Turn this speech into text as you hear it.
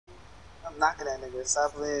I'm knocking that nigga.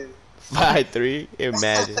 Stop playing. 5-3.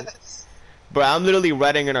 Imagine, bro. I'm literally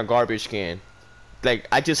riding in a garbage can. Like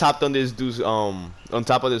I just hopped on this dude's on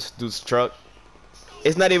top of this dude's truck.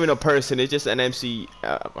 It's not even a person. It's just an MC.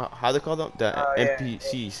 How they call them? The Oh yeah, yeah.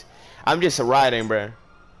 NPCs. I'm just riding, bro.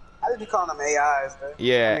 I just be calling them AIs, bro. I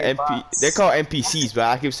Yeah, mean MP. They're bots. called NPCs, but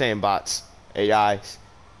I keep saying bots, AIs.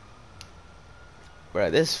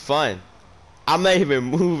 Bro, this is fun. I'm not even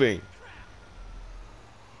moving.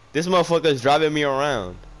 This motherfucker's driving me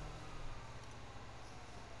around.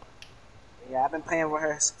 Yeah, I've been playing with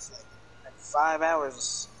her since like 5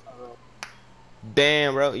 hours.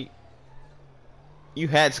 Damn, bro. You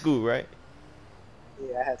had school, right?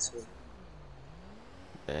 Yeah, I had to.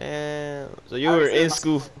 Damn. So you I were already in finished my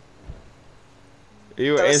school. school.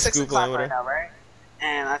 You were So it's in six school playing o'clock with right her. now, right?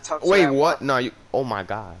 And I talked to her Wait, at one. what? No, you. Oh my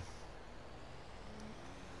god.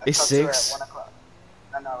 I It's talked to her at 6. 1 o'clock.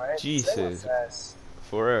 I know, right? Today went Jesus, fast.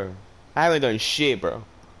 for real. I haven't done shit, bro.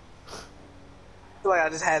 I feel like I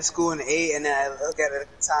just had school in 8, and then I look at it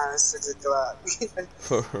at the time, it's 6 o'clock.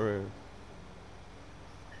 For real.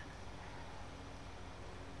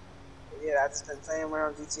 Yeah, I just been playing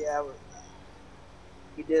around GTA.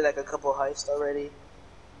 He did like a couple heists already.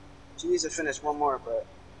 She needs to finish one more, but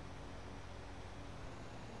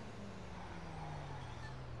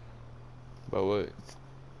But what?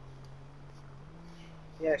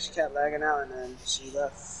 yeah, she kept lagging out, and then she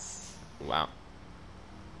left. Wow.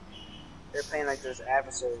 They're playing like this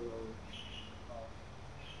adversary mode.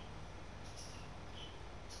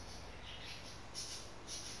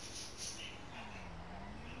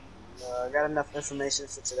 I got enough information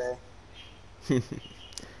for today.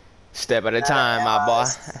 Step at a And time, my boy.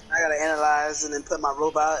 I gotta analyze and then put my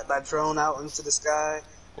robot, my drone out into the sky,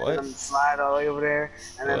 and then What? I'm flying all the way over there,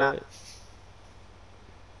 and then What?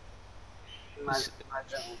 my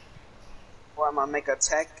drone. Or I'm gonna make a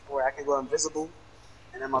tech where I can go invisible,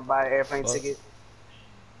 and then I'm gonna buy an airplane Fuck. ticket.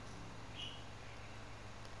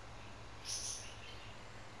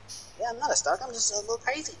 Yeah, I'm not a stalker. I'm just a little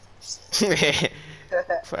crazy.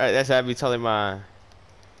 That's how I be telling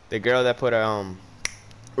the girl that put a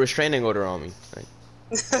restraining order on me. Like,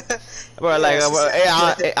 bro, like,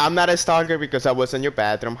 Yeah, she hey, I'm not a stalker because I was in your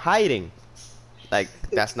bathroom hiding. Like,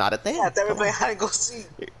 that's not a thing. yeah, I thought Come everybody on. had to go see.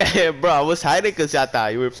 Bro, I was hiding because I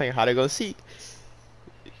thought you were saying how to go seek.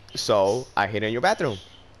 So I hid in your bathroom.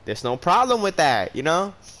 There's no problem with that, you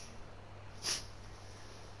know?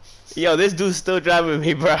 Yo, this dude's still driving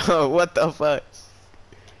me, bro. What the fuck?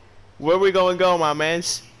 Where we going go, my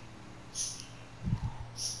mans?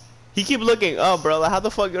 He keep looking up, bro. Like, how the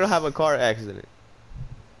fuck you don't have a car accident?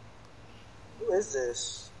 Who is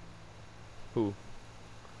this? Who?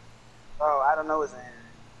 Oh, I don't know his name.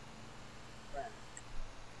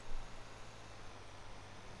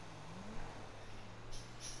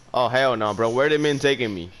 Oh, hell no, bro. Where the men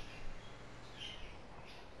taking me?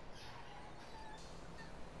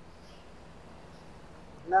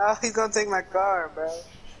 No, he's gonna take my car, bro.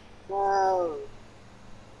 No.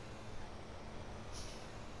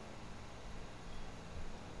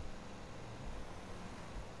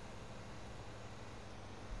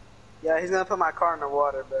 Yeah, he's gonna put my car in the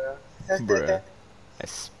water, bro. Bruh.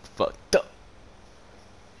 That's fucked up.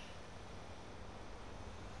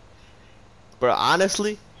 Bro,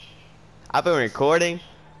 honestly, I've been recording.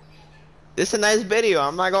 This is a nice video,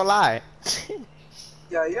 I'm not gonna lie.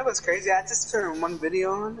 Yo, you know what's crazy? I just turned one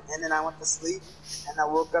video on, and then I went to sleep, and I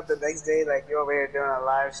woke up the next day like you're over here doing a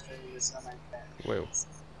live stream or something like that. Wait,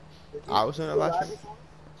 Did I was in a do live live stream? before?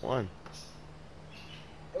 One.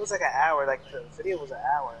 It was like an hour. Like the video was an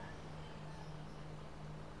hour.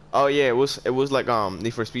 Oh yeah, it was like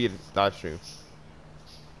Need for Speed live stream.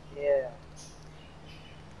 Yeah.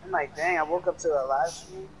 I'm like, dang, I woke up to a live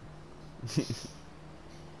stream.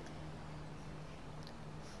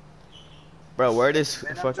 Bro, where this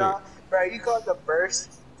Venom fucking John. Bro, you called the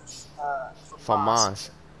burst FAMAS? FAMAS.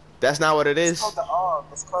 That's not what it It's is. called the AUG.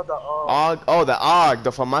 It's called the AUG. AUG. Oh, the AUG.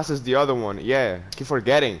 The FAMAS is the other one. Yeah, I keep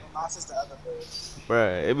forgetting. FAMAS is the other burst.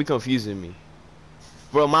 Bruh, it be confusing me.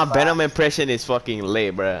 Bro, my Venom impression is fucking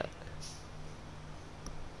lit, bruh.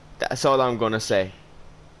 That's all I'm gonna say.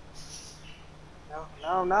 No,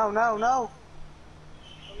 no, no, no, no.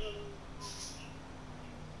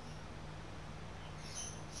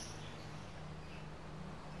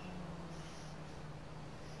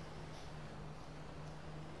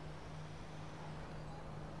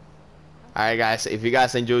 Alright guys, if you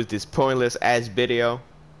guys enjoyed this pointless ass video,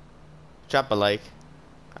 drop a like.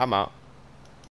 I'm out.